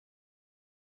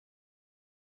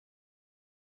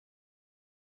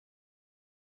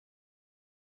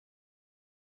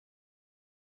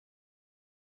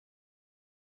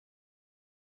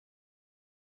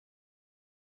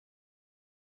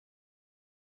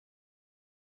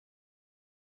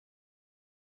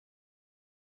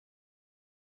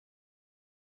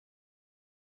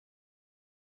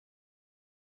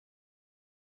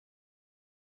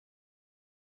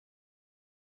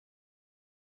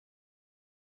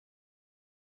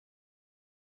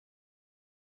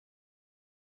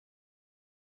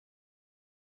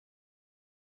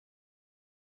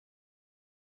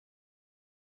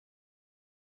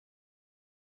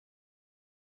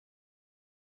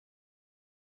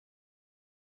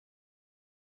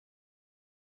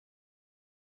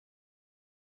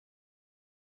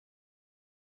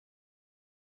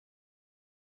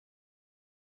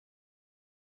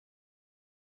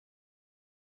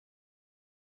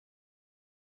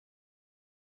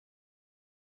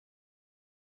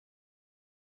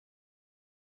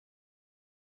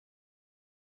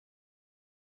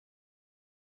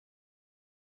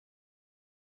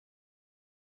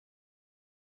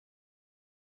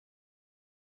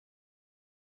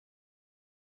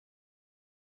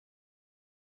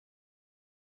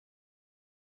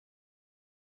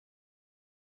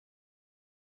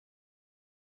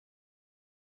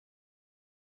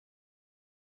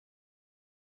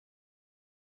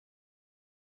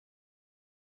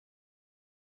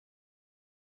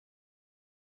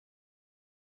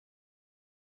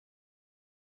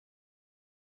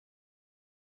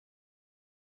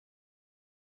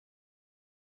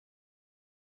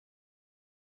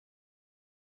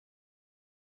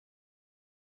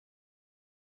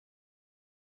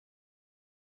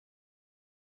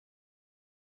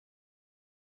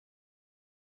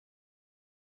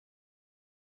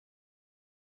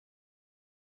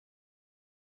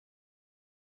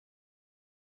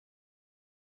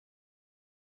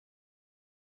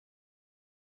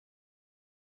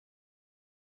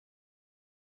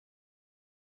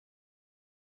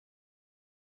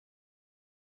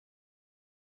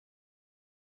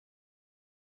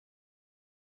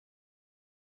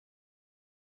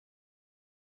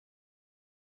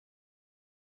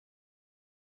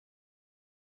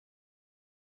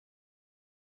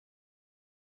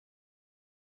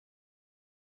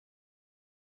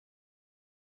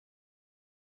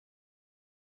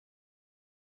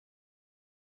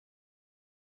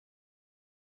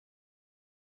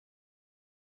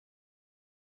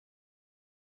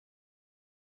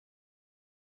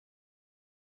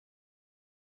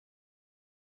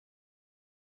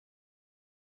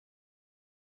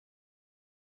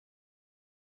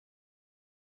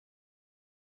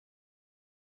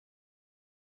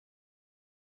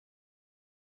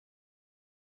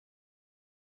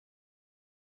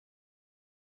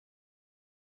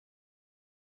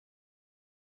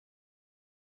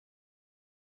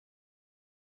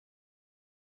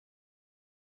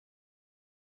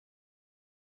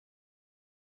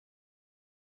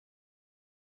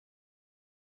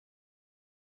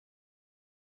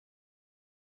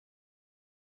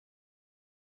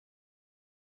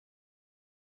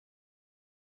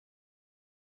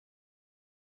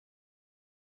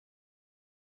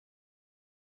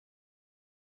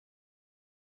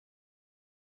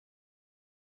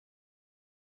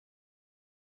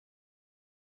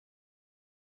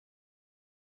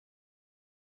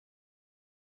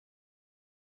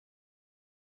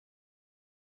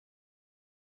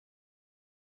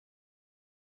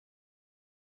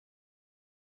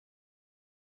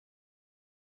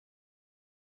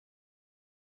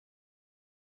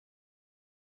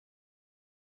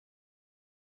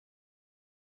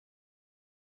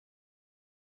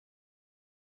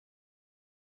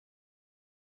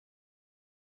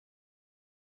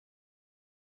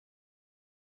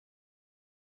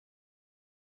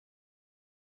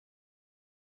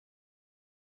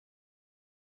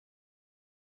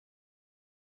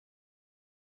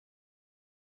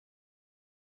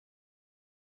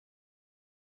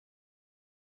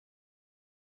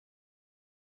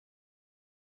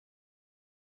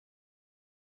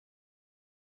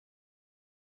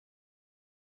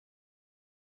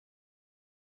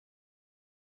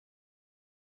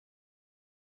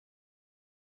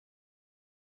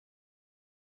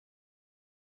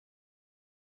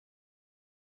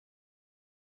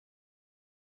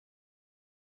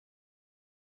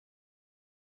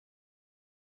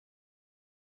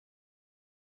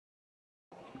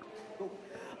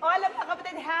O alam mga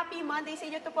kapatid, happy Monday sa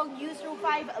inyo. Ito pong Newsroom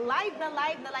 5 live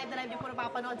niyo po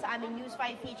napapanood sa aming News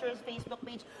 5 Features Facebook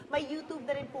page. May YouTube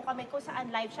na rin po kami kung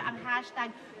saan live siya. Ang hashtag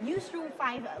Newsroom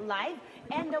 5 Live,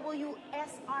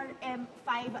 NWSRM5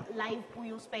 Live po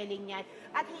yung spelling niyan.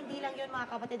 At hindi lang yun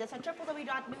mga kapatid, sa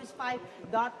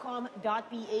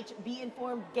www.news5.com.ph. Be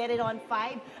informed, get it on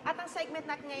 5. At ang segment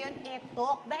natin ngayon,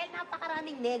 Talk. Dahil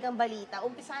napakaraming negang balita,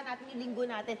 umpisahan natin yung linggo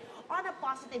natin on a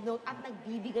positive note at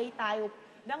nagbibigay tayo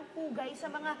ng pugay sa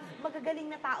mga magagaling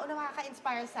na tao na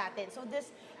makaka-inspire sa atin. So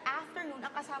this afternoon,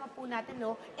 ang kasama po natin,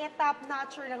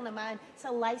 top-notcher lang naman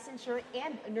sa licensure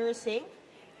and nursing.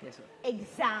 Yes, sir.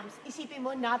 Exams. Isipin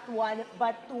mo, not 1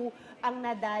 but 2 ang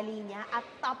nadali niya at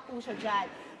top po siya dyan.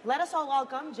 Let us all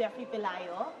welcome Jeffrey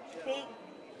Pelayo.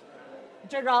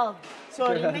 Gerald.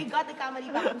 Sorry. My God, nagkamali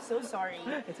pa. I'm so sorry.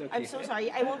 It's okay. I'm so sorry.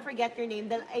 I won't forget your name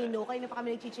dahil I know kayo na pa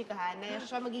kami nagchichikahan na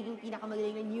siya magiging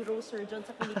pinakamagaling na neurosurgeon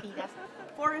sa Pilipinas.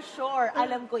 For sure.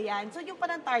 Alam ko yan. So, yung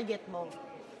parang target mo?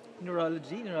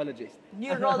 Neurologist.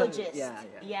 Neurologist. Yeah.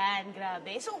 Yan,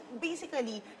 grabe. So,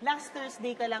 basically, last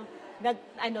Thursday ka lang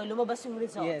lumabas yung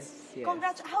results. Yes.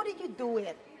 Congrats. How did you do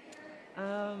it?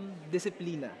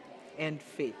 Disiplina and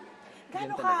faith.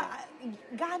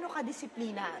 Gaano ka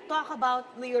disiplina? Talk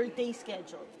about your day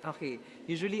schedule. Okay.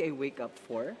 Usually, I wake up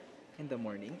 4 in the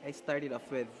morning. I started off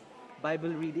with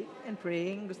Bible reading and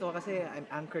praying. Gusto ko kasi I'm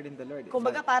anchored in the Lord.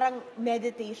 Kumbaga parang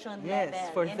meditation level.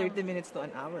 Yes, for 30 minutes to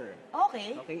an hour.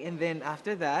 Okay. And then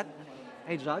after that,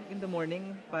 I jog in the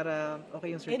morning para okay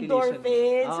yung circulation.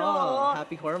 Endorphins.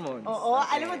 Happy hormones. Oo.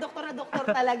 Okay. Alam mo, doktor na doktor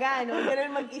talaga, no?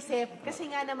 Ganun mag-isip. Kasi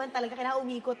nga naman talaga, kailangan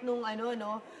umikot nung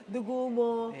dugo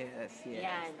mo. Yes.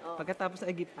 Yan. Pagkatapos,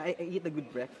 I eat a good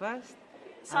breakfast.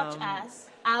 Such as?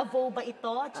 Avo ba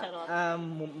ito? Charot.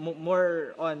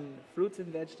 More on fruits and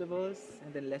vegetables,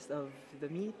 and then less of the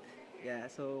meat. Yeah,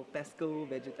 so pesco,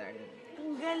 vegetarian.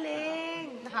 Ang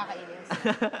galing! Nakakainis.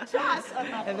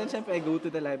 And then, syempre, I go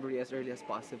to the library as early as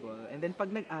possible. And then,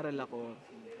 pag nag-aral ako,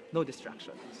 no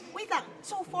distractions. Wait lang.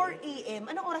 So, 4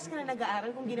 a.m., anong oras ka na nag-aaral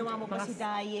kung ginawa mo pa si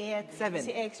diet, 7.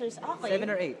 si exercise? Okay.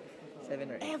 7 or 8.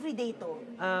 Every day to?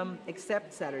 Except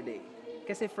Saturday.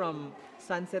 Kasi from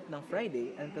sunset ng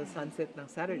Friday until sunset ng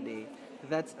Saturday,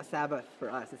 that's a Sabbath for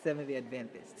us, the Seventh-day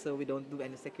Adventists. So we don't do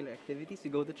any secular activities. We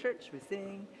go to church, we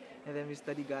sing, and then we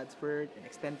study God's Word and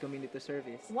extend community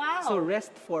service. Wow! So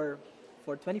rest for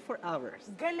 24 hours.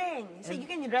 Galing! So you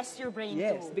can rest your brain too.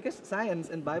 Yes, because science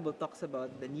and Bible talks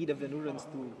about the need of the neurons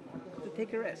to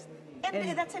take a rest. And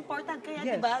that's important. Kaya,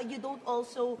 yes. diba, you don't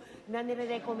also na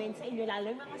nire-recommend sa inyo,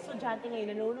 lalo yung mga estudyante ngayon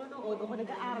na nanonood o kung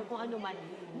nag-aaral kung ano man,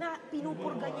 na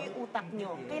pinupurga nyo yung utak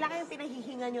nyo. Kailangan yung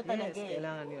pinahihinga nyo talaga. Yes,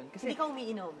 kailangan yun. Kasi, hindi ka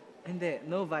umiinom. Hindi,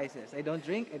 no vices. I don't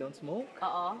drink, I don't smoke.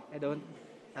 I don't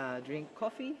drink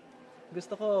coffee.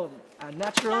 Gusto ko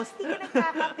natural. Hindi ka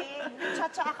nagkakape.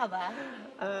 Nagtsatsaa ka ba?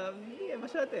 Hindi,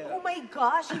 masyado. Oh my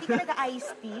gosh, hindi ka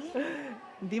nag-iced tea?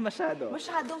 Hindi masyado.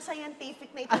 Masyadong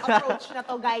scientific na itong approach na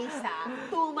to, guys, ha?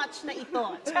 Too much na ito.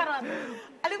 Charot.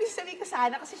 Alam mo, sabi ko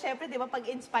sana, kasi syempre, di ba, pag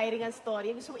inspiring ang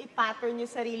story, gusto mo i-pattern yung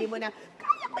sarili mo na,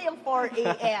 kaya ko yung 4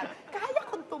 a.m. Kaya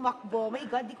kong tumakbo. My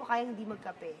God, di ko kaya hindi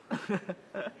magkape.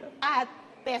 At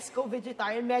pesco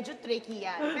vegetarian, medyo tricky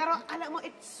yan. Pero alam mo,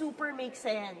 it super makes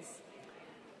sense.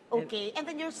 Okay, and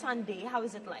then your Sunday, how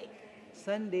is it like?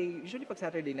 Sunday, usually pag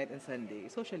Saturday night and Sunday,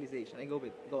 socialization. I go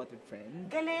out with friends.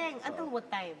 Galing! Until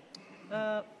what time?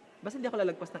 Basta hindi ako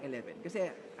lalagpas ng 11. Kasi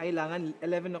kailangan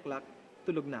 11 o'clock,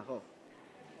 tulog na ako.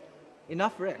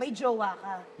 Enough rest. May jowa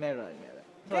ka? Meron.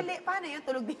 So, paano yun?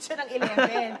 Tulog din siya ng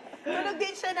 11. Tulog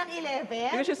din siya ng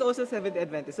 11? Because she's also Seventh-day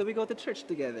Adventist, so we go to church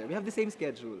together. We have the same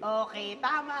schedule. Okay,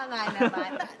 tama nga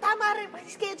naman. Tama rin,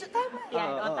 schedule, tama.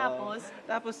 Yan, tapos?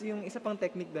 Tapos yung isa pang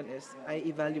technique doon is, I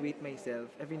evaluate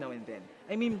myself every now and then.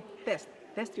 I mean, test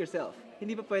yourself.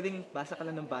 Hindi pa pwedeng basa ka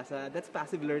lang ng basa. That's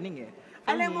passive learning eh.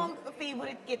 Alam mo,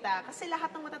 favorite kita, kasi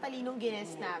lahat ng matatalinong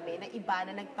guest namin, na iba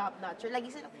na nag-top-notcher, lagi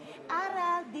sila,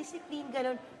 aral, discipline,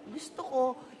 ganun. Gusto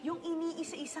ko, yung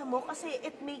iniisa-isa mo, kasi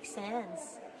it makes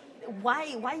sense.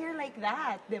 Why you're like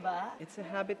that, di ba? It's a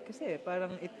habit kasi.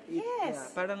 Parang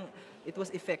parang it was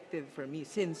effective for me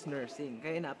since nursing.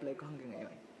 Kaya na-apply ko hanggang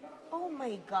ngayon. Oh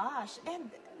my gosh.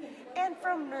 And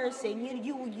from nursing,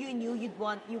 you knew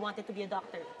you wanted to be a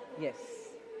doctor. Yes.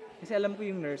 Kasi alam ko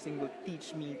yung nursing will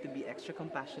teach me to be extra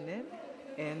compassionate,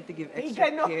 and to give May extra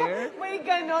ganon. care. May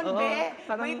ganon, Oo, be.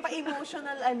 parang- May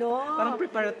pa-emotional ano. Parang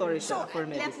preparatory siya So, for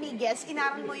medicine. let me guess,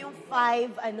 inaral mo yung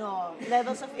 5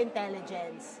 levels of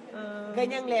intelligence.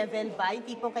 Ganyang level ba? Yung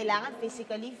tipong kailangan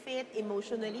physically fit,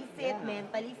 emotionally fit,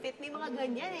 mentally fit. May mga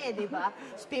ganyan di ba?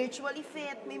 Spiritually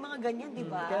fit, may mga ganyan, di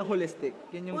ba? Kaya holistic.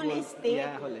 Yun yung goal. Holistic?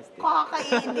 Yeah, holistic.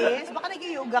 Kakainis. Baka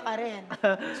nag-yoga ka rin.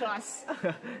 Trust.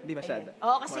 Di masyado.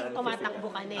 Oo, kasi More tumatakbo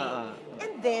ka na physical.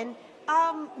 And then,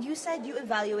 you said you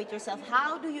evaluate yourself.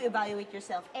 How do you evaluate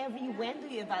yourself? When do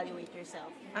you evaluate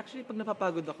yourself? Actually, pag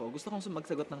napapagod ako, gusto kong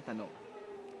magsagot ng tanong.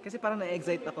 Kasi parang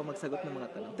na-excite ako magsagot ng mga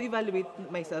tanong. To evaluate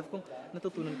myself kung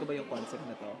natutunan ko ba yung concept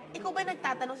na to. Ikaw ba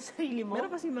nagtatanong sa sarili mo?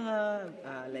 Meron kasi mga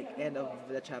like end of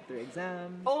the chapter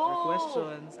exams or Oh!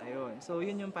 questions. Ayun. So,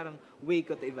 yun yung parang way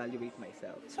ko to evaluate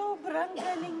myself. Sobrang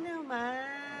galing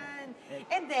naman.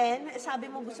 And then, sabi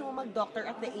mo gusto mo mag-doctor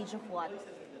at the age of what?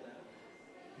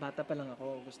 Bata pa lang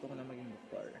ako, gusto ko na maging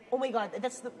doktor. Oh my God,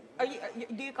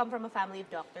 do you come from a family of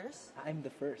doctors? I'm the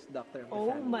first doctor of the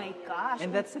Oh family. my gosh. And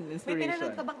that's an May inspiration.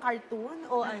 pinanood ka bang cartoon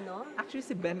o ano? Actually,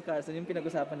 si Ben Carson, yung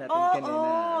pinag-usapan natin Oo,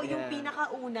 kanina. yung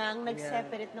pinakaunang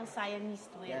nag-separate ng Siamese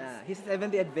twins. Yeah, he's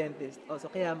Seventh-day Adventist. Also,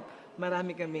 kaya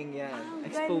marami kaming Ang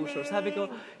exposure. galing. Sabi ko,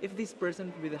 if this person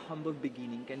with a humble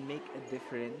beginning can make a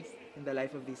difference in the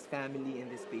life of this family and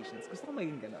these patients, gusto ko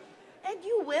maging ganon. And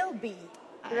you will be.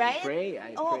 I Right? pray.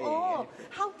 Oo.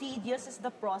 How tedious is the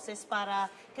process para,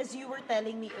 because you were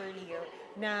telling me earlier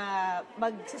na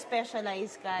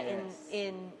mag-specialize ka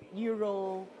in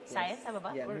neuroscience, tama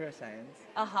ba? Yeah, neuroscience.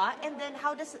 And then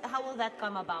how will that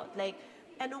come about? Like,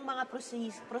 anong mga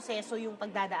proseso yung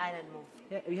pagdadaanan mo?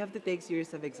 Yeah, we have to take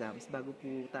series of exams bago po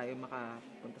tayo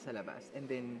makapunta sa labas. And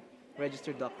then, register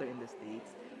doctor in the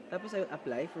States. Tapos I will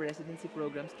apply for residency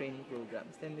programs, training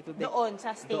programs. Then it will take... Doon,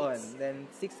 sa States? Doon. Then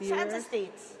 6 years. Saan sa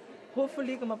States?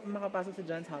 Hopefully, kung makapasok sa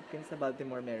Johns Hopkins sa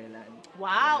Baltimore, Maryland.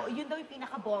 Wow! Yun daw yung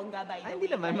pinaka-bongga, by the way. Hindi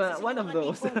naman, Kasi one yung of mga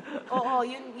those. Oo,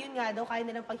 yun nga daw, kaya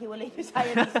nilang paghiwalay yung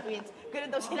Siamese twins. Ganun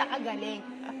daw sila kagaling.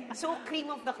 So, cream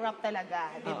of the crop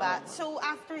talaga, di ba? So,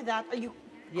 after that, are you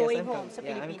going home sa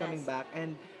Pilipinas? I'm coming back.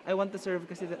 And I want to serve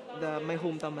kasi my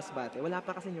hometown Masbate. Wala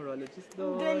pa kasi neurologist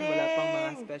doon. Wala pang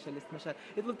mga specialist masyad.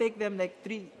 It will take them like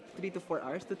 3 to 4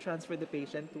 hours to transfer the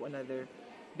patient to another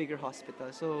bigger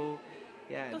hospital. So,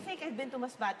 yeah. To think I've been to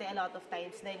Masbate a lot of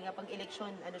times dahil nga pag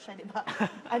election, ano siya, di ba?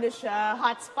 Ano siya,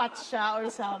 hotspot siya or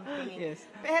something. Yes.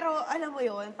 Pero alam mo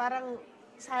yun, parang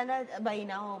sana by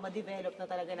now, ma-develop na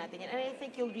talaga natin yan. And I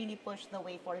think you'll really push the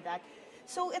way for that.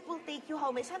 So, it will take you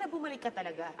how many? Sana bumalik ka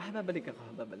talaga. Babalik ako.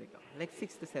 Like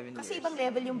 6 to 7 years. Kasi ibang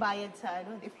level yung bayad sa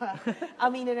ano, di ba?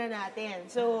 Aminin na natin.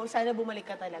 So, sana bumalik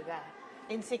ka talaga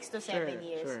in 6 to 7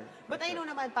 years. Sure. But I know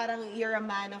naman parang you're a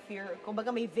man of your,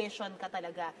 kumbaga may vision ka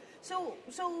talaga. So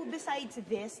besides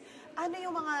this, ano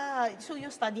yung mga, so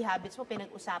yung study habits mo,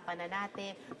 pinag-usapan na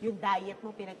natin, yung diet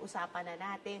mo, pinag-usapan na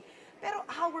natin. Pero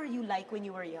how were you like when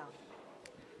you were young?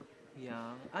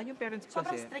 Young? Yung parents ko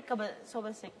Sobrang kasi. strict ka ba?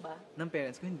 Sobrang strict ba? Ng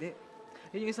parents ko, hindi.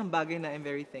 Yun yung isang bagay na I'm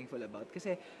very thankful about.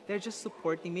 Kasi they're just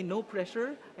supporting me, no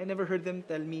pressure. I never heard them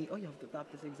tell me, oh, you have to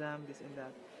top this exam, this and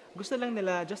that. Gusto lang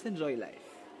nila, just enjoy life.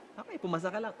 Okay,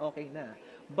 pumasa ka lang, okay na.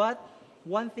 But,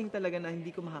 one thing talaga na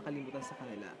hindi ko makakalimutan sa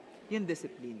kanila, yung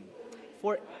discipline.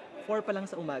 4 pa lang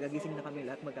sa umaga, gising na kami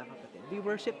lahat magkakapatid. We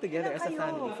worship together as a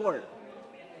family.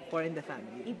 4 in the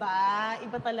family.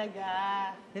 Iba talaga.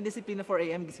 Then discipline na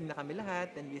 4 a.m. gising na kami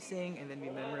lahat, then we sing, and then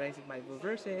we memorize Bible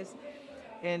verses.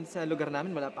 And sa lugar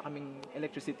namin, wala pa kaming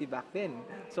electricity back then.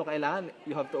 So, kailangan,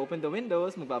 you have to open the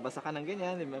windows, magbabasa ka ng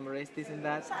ganyan, and memorize this and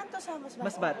that. Saan to sa Masbate?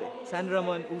 Masbate. San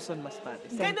Ramon, Uson, Masbate.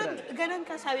 Central. Ganon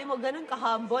ka, sabi mo, ganon ka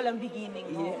humble ang beginning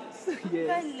mo. Yes.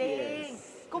 Galing.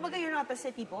 Kumbaga, you're not a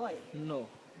city boy. No.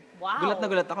 Wow. Gulat na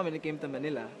gulat ako when I came to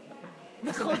Manila.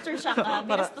 Culture shock ka?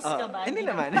 Binastos ka ba? Hindi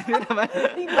naman. Di ba?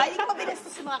 Hindi ka ba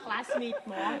binastos sa mga classmate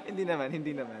mo?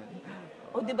 Hindi naman.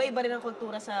 O di ba iba rin ang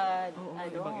kultura sa,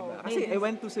 Ibang-iba. Kasi I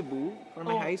went to Cebu for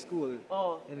my high school.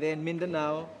 And then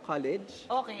Mindanao College.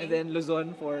 Okay. And then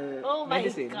Luzon for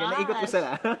medicine. Oh my Kaya naikot ko sila.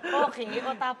 Okay.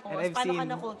 O tapos, And I've paano ka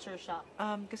seen- na culture shock?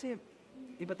 Kasi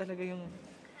iba talaga yung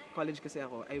college kasi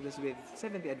ako. I was with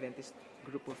Seventh-day Adventist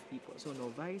group of people. So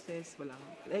no vices,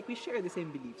 like we share the same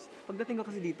beliefs. Pagdating ko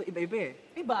kasi dito, iba-iba eh.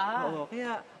 Iba? Oo,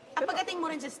 kaya Ang pagdating mo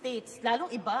rin sa States,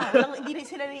 lalong iba. Hindi rin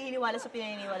sila naniniwala sa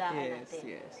pinaniniwalaan natin.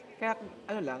 Yes. Kaya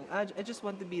I just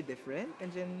want to be different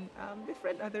and then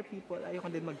befriend other people.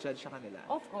 Ayoko din mag-judge sa kanila.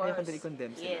 Of course. Ayoko din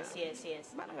i-condemn sila.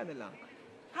 Yes. Parang ano lang.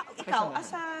 Ikaw,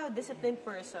 as a disciplined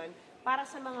person, para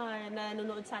sa mga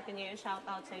nanonood sa atin ngayon, shout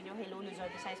out sa inyo. Hello, Luzon,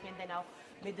 Visayas, Mindanao,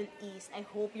 Middle East. I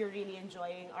hope you're really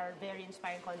enjoying our very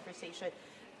inspiring conversation.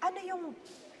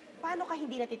 Paano ka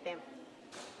hindi natitempt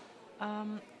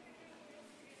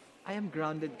I am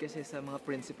grounded kasi sa mga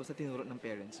principles na tinuro ng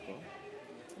parents ko.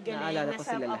 Galing, Naalala ko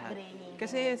nasa sila lahat. upbringing mo.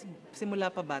 Kasi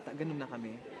simula pa bata, ganun na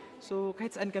kami. So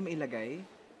kahit saan kami ilagay,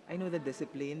 I know the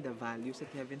discipline, the values that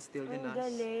you have instilled in Ang us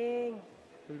galing.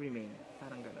 will remain.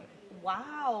 Parang ganun.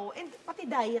 Wow! And pati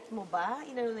diet mo ba?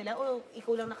 Inano nila? O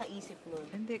ikaw lang nakaisip nun?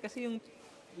 Hindi, kasi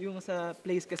yung sa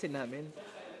place kasi namin,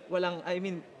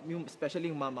 especially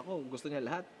yung mama ko, gusto niya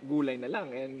lahat, gulay na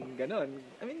lang, and ganon.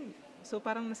 So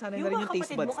parang nasanay na rin yung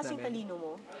taste mga kapatid buds mo kasing namin. talino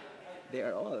mo? They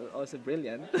are all also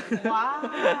brilliant.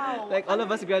 Wow! Like all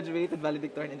of us graduated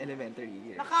valedictorian in elementary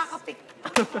years. Nakakapik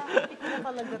na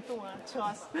talaga to,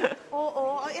 Chos.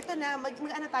 Oo, ito na,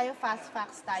 mag-ano tayo, fast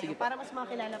facts tayo, Sige. para mas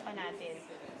makilala pa natin.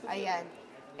 Ayan.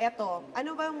 Eto,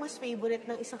 ano ba yung mas favorite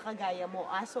ng isang kagaya mo?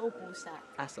 Aso o pusa?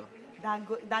 Aso.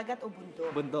 Dagat o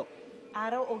bundok? Bundok.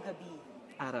 Araw o gabi?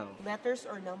 Araw. Letters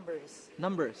or numbers?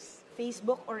 Numbers.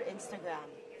 Facebook or Instagram?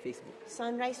 Facebook.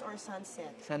 Sunrise or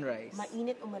sunset? Sunrise.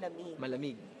 Mainit o malamig?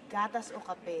 Malamig. Gatas o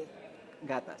kape?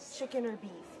 Gatas. Chicken or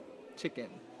beef? Chicken.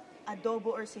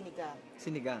 Adobo or sinigang?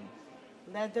 Sinigang.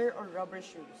 Leather or rubber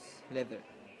shoes? Leather.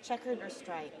 Checkered or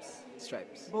stripes?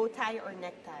 Stripes. Bow tie or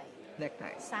necktie?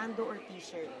 Necktie. Sando or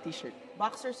t-shirt? T-shirt.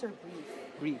 Boxers or brief?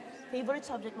 Brief. Favorite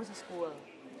subject mo sa school?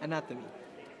 Anatomy.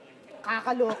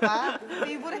 Kakaloka?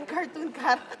 Favorite cartoon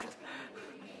character?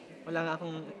 Wala nga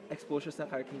akong exposure sa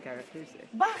cartoon characters eh.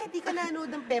 Bakit di ka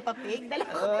nanood ng Peppa Pig? Dala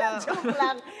ko lang, joke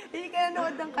lang. Hindi ka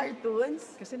nanood ng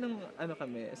cartoons? Kasi nung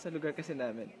kami, sa lugar kasi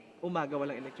namin, umaga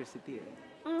walang electricity eh.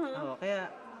 Oo, kaya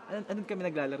andun kami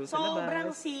naglalaro sa labas. Sobrang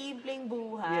simpleng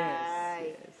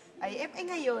buhay. Yes. Ay,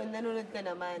 ngayon, nanonood ka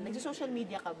naman. Nagsa-social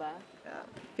media ka ba?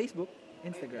 Facebook,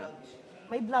 Instagram.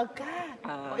 May vlog ka.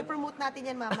 I-promote natin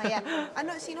yan mamaya.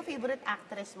 Sino favorite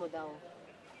actress mo daw?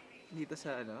 Dito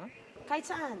sa Kahit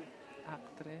saan.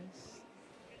 Actress.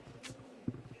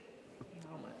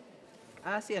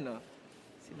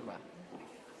 Sino ba?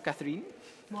 Catherine?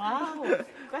 Wow!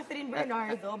 Catherine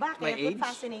Bernardo. Bakit? My age?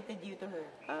 What fascinated you to her?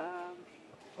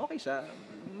 Okay siya.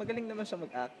 Magaling naman siya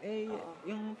mag-act.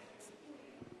 Yung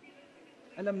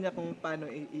alam niya kung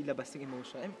paano ilabas yung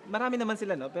emotion. Marami naman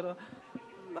sila, no? Pero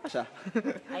baka siya.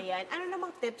 Ayan. Ano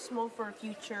namang tips mo for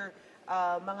future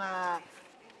mga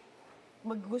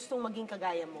gustong maging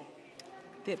kagaya mo?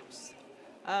 Tips.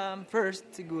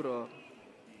 First, siguro,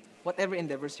 whatever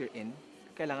endeavors you're in,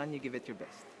 kailangan you give it your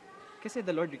best. Kasi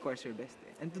the Lord requires your best.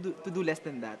 Eh. And to do less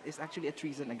than that is actually a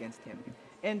treason against Him.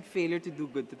 And failure to do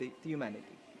good to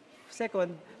humanity.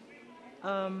 Second,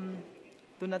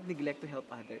 do not neglect to help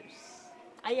others.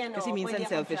 Ayan, kasi minsan pwede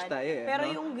selfish dyan. tayo eh. Pero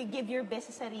no? yung give your best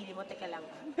sa sarili mo, teka lang.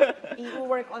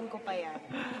 I-work on ko pa yan.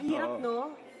 Hirap,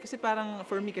 no? Kasi parang,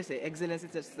 for me kasi, excellence is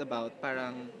just about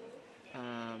parang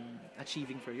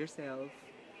achieving for yourself,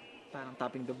 parang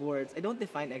topping the boards. I don't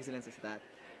define excellence as that.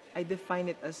 I define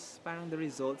it as parang the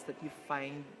results that you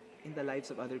find in the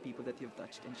lives of other people that you've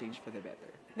touched and changed for the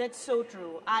better. That's so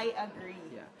true. I agree.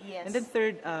 Yeah. Yes. And then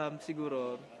third,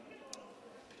 siguro,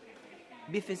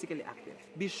 be physically active.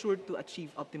 Be sure to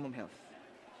achieve optimum health.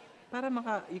 Para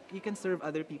you can serve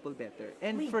other people better.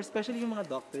 And for especially yung mga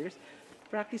doctors,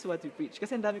 practice what you preach.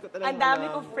 Kasi ang dami ko talaga. Ang dami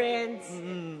ko friends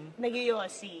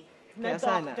nag-yosi. Na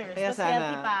doctors. Mas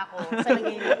healthy pa ako sa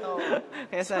lagay nito.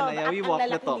 Kaya sana, we walk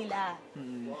the talk. Nila.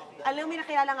 Alam mo, may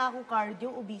nakilala nga akong cardio,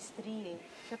 obesity eh.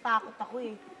 Natakot ako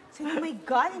eh. Sabi, oh my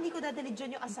God, hindi ko dadali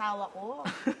dyan yung asawa ko.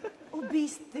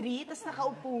 Obesity, tas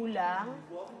nakaupo lang.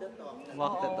 Walk the talk.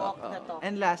 Walk the talk.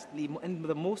 And lastly, and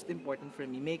the most important for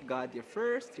me, make God your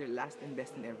first, your last, and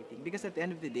best in everything. Because at the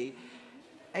end of the day,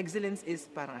 excellence is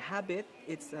parang a habit,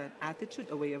 it's an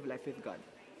attitude, a way of life with God.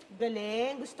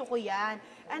 Galing, gusto ko yan.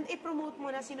 And i-promote mo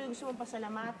na sino gusto mong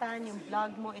pasalamatan, yung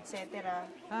vlog mo, etc.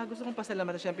 Gusto kong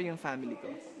pasalamatan syempre yung family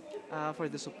ko for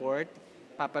the support.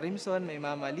 Papa Rimson, may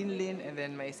Mama Linlin, and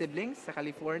then my siblings sa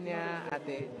California,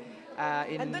 ate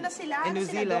Andun na sila? in New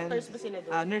Sila Zealand. doctors ba sila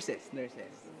doon? Nurses.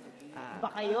 Ba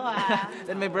kayo ha?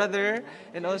 Then my brother,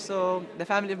 and also the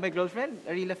family of my girlfriend,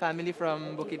 Arila family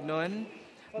from Bukidnon,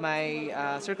 my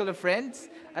circle of friends,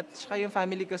 at saka yung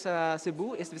family ko sa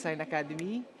Cebu is Visayan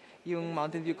Academy, yung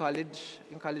Mountain View College,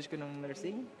 yung college ko ng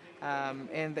nursing,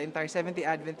 and the entire Seventh-day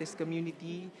Adventist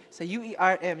community, sa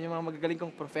UERM, yung mga magagaling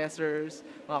kong professors,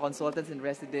 mga consultants and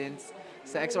residents,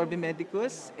 sa Ex-Orbi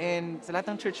Medicus, and sa lahat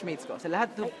ng churchmates ko, sa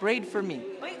lahat who prayed for me.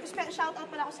 Uy, shoutout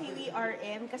pala ako sa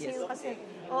UERM kasi Yes.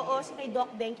 si kay Doc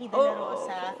Denki de la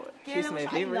Rosa. She's my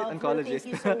favorite oncologist.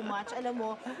 Thank you so much. Alam mo,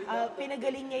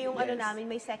 pinagaling niya yung Yes. namin,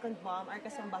 may second mom, our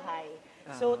kasambahay.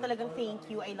 So talagang thank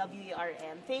you. I love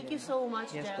UERM. Thank you so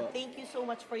much, Yes Jerald. po. Thank you so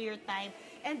much for your time.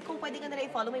 And kung pwede ka na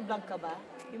i-follow, may nagbablog ka ba?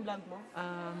 Yung vlog mo?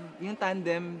 Yung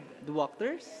tandem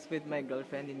walkers with my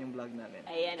girlfriend, yun yung vlog namin.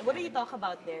 Ayan. What do you talk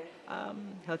about there?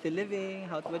 Healthy living,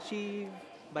 how to achieve,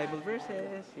 Bible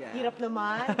verses, yeah. Hirap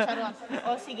naman. Charot.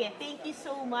 O sige, thank you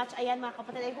so much. Ayan mga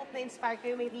kapatid, I hope na-inspire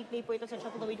kayo. May replay po ito sa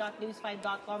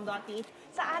shopaway.news5.com.ph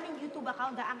sa aming YouTube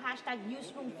account, ang hashtag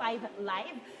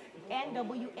Newsroom5Live and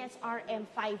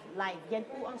WSRM5 Live. Yan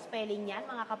po ang spelling niyan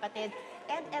mga kapatid.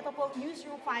 And eto po,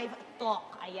 Newsroom 5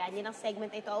 Talk. Ayan, yan ang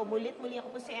segment ito. Muli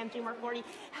ako po si MJ Marcori.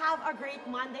 Have a great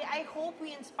Monday. I hope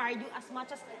we inspired you as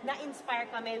much as na-inspire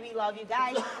kami. We love you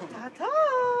guys. Ta-ta!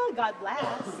 God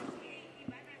bless!